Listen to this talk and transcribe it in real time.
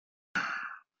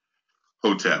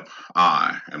Hotep,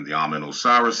 I am the Amen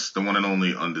Osiris, the one and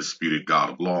only undisputed God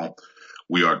of law.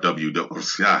 We are I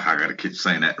gotta keep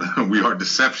saying that. We are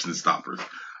Deception Stoppers,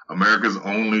 America's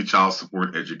only child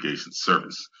support education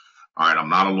service. All right, I'm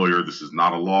not a lawyer. This is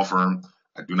not a law firm.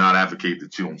 I do not advocate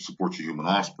that you don't support your human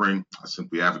offspring. I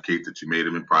simply advocate that you made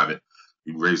them in private,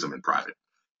 you raise them in private.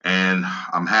 And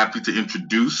I'm happy to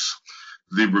introduce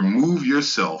the remove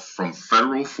yourself from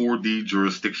federal 4D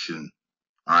jurisdiction,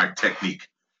 all right, technique.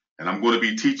 And I'm going to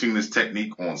be teaching this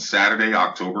technique on Saturday,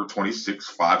 October 26th,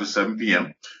 5 to 7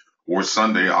 p.m., or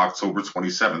Sunday, October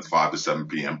 27th, 5 to 7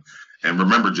 p.m. And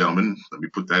remember, gentlemen, let me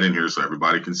put that in here so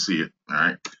everybody can see it. All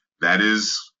right. That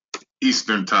is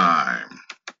Eastern time.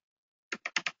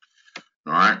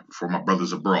 All right. For my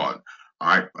brothers abroad. All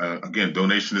right. Again,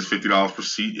 donation is $50 per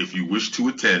seat. If you wish to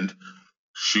attend,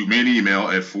 shoot me an email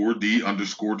at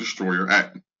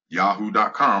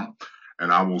 4d_destroyer@yahoo.com,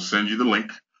 and I will send you the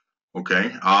link.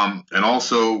 Okay. And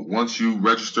also, once you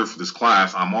register for this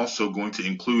class, I'm also going to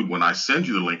include, when I send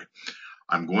you the link,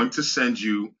 I'm going to send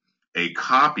you a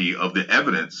copy of the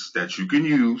evidence that you can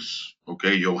use.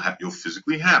 Okay. You'll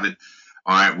physically have it.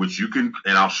 All right. Which you can,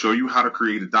 and I'll show you how to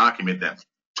create a document that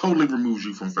totally removes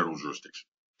you from federal jurisdiction.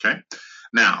 Okay.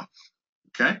 Now,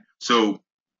 okay. So,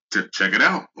 to check it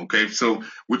out. Okay. So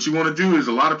what you want to do is,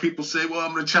 a lot of people say, well,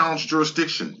 I'm going to challenge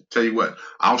jurisdiction. Tell you what,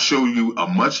 I'll show you a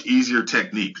much easier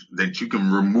technique that you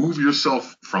can remove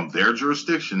yourself from their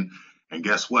jurisdiction. And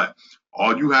guess what?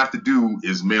 All you have to do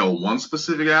is mail one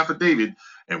specific affidavit.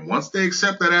 And once they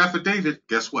accept that affidavit,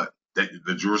 guess what? That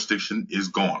the jurisdiction is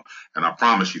gone. And I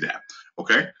promise you that.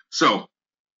 Okay. So,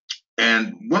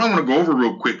 and what I want to go over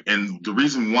real quick, and the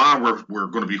reason why we're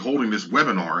going to be holding this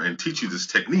webinar and teach you this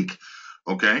technique,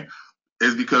 okay,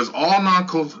 is because all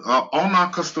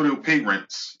non-custodial pay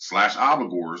rents /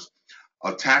 obligors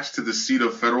attached to the seat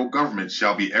of federal government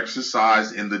shall be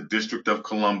exercised in the District of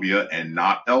Columbia and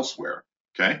not elsewhere.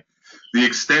 Okay. The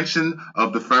extension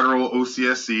of the federal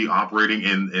OCSC operating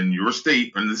in your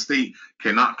state, in the state,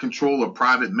 cannot control a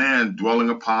private man dwelling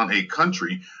upon a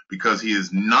country because he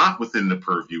is not within the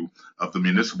purview of the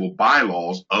municipal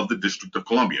bylaws of the District of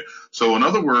Columbia. So in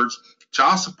other words,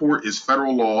 child support is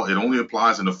federal law. It only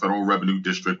applies in the Federal Revenue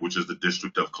District, which is the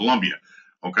District of Columbia.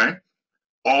 Okay.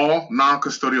 All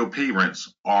non-custodial pay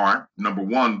rents are, number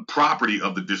one, property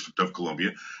of the District of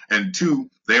Columbia, and two,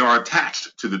 they are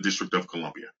attached to the District of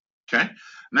Columbia. Okay.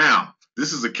 Now,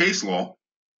 this is a case law,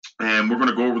 and we're going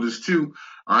to go over this too.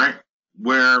 All right.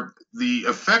 Where the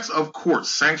effects of courts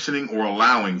sanctioning or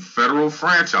allowing federal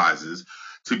franchises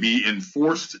to be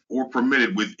enforced or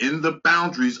permitted within the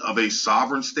boundaries of a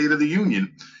sovereign state of the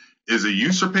union is a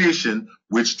usurpation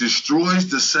which destroys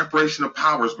the separation of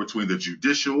powers between the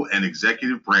judicial and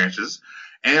executive branches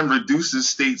and reduces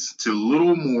states to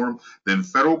little more than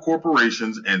federal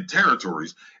corporations and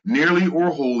territories nearly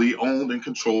or wholly owned and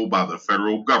controlled by the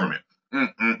federal government. All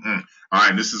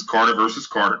right, this is Carter versus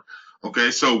Carter.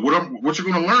 Okay, so what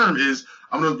you're going to learn is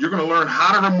you're going to learn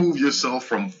how to remove yourself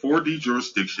from 4D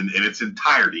jurisdiction in its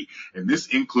entirety, and this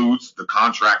includes the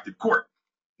contracted court.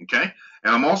 Okay,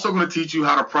 and I'm also going to teach you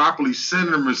how to properly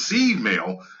send and receive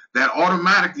mail that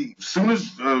automatically, as soon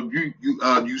as you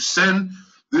send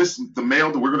the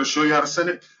mail that we're going to show you how to send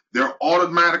it, they're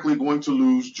automatically going to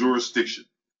lose jurisdiction.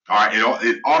 All right,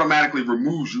 it automatically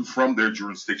removes you from their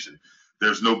jurisdiction.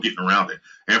 There's no getting around it.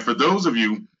 And for those of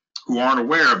you who aren't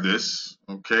aware of this,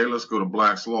 okay, let's go to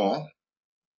Black's Law.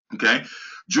 Okay,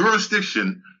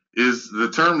 jurisdiction is the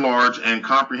term large and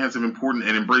comprehensive, important,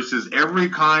 and embraces every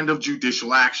kind of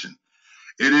judicial action.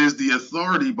 It is the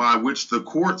authority by which the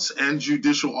courts and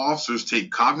judicial officers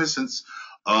take cognizance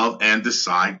of and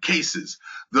decide cases,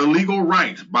 the legal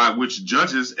right by which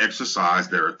judges exercise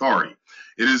their authority.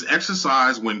 It is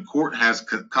exercised when court has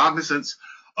cognizance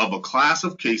of a class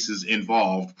of cases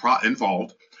involved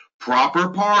proper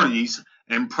parties,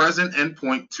 and present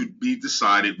endpoint to be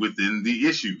decided within the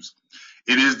issues.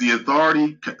 It is the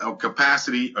authority,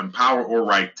 capacity, and power or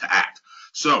right to act.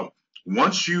 So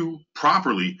once you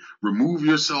properly remove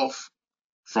yourself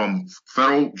from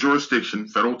federal jurisdiction,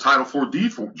 federal Title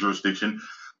 4D jurisdiction,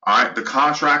 all right, the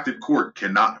contracted court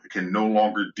can no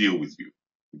longer deal with you.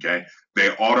 Okay,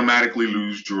 they automatically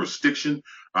lose jurisdiction.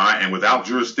 All right, and without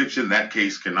jurisdiction, that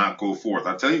case cannot go forth.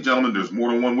 I tell you, gentlemen, there's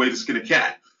more than one way to skin a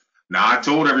cat. Now, I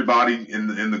told everybody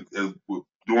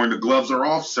during the gloves are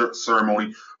off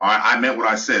ceremony, all right, I meant what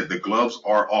I said. The gloves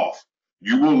are off.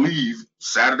 You will leave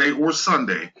Saturday or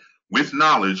Sunday with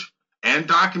knowledge and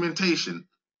documentation,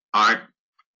 all right,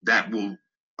 that will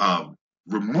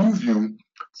remove you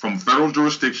from federal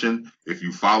jurisdiction if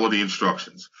you follow the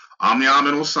instructions. I'm the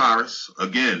Amen Osiris.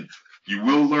 Again, You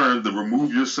will learn the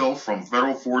remove yourself from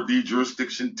federal 4D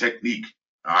jurisdiction technique.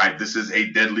 All right, this is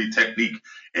a deadly technique,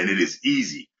 and it is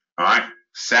easy. All right,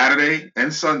 Saturday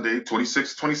and Sunday,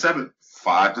 26, 27,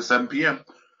 5 to 7 p.m.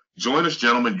 Join us,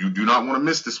 gentlemen. You do not want to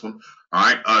miss this one. All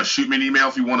right, shoot me an email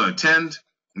if you want to attend.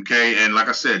 Okay, and like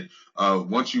I said,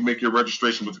 once you make your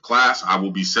registration with the class, I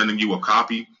will be sending you a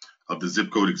copy of the zip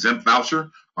code exempt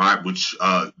voucher. All right, which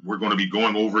we're going to be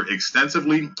going over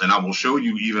extensively, and I will show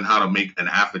you even how to make an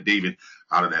affidavit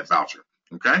out of that voucher.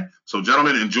 Okay, so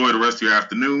gentlemen, enjoy the rest of your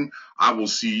afternoon. I will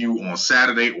see you on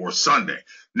Saturday or Sunday.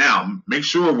 Now, make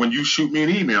sure when you shoot me an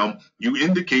email, you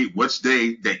indicate which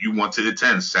day that you want to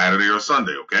attend, Saturday or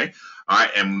Sunday, okay? All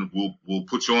right, and we'll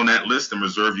put you on that list and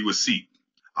reserve you a seat.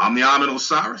 I'm the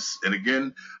Osiris, and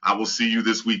again, I will see you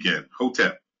this weekend.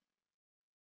 Hotep.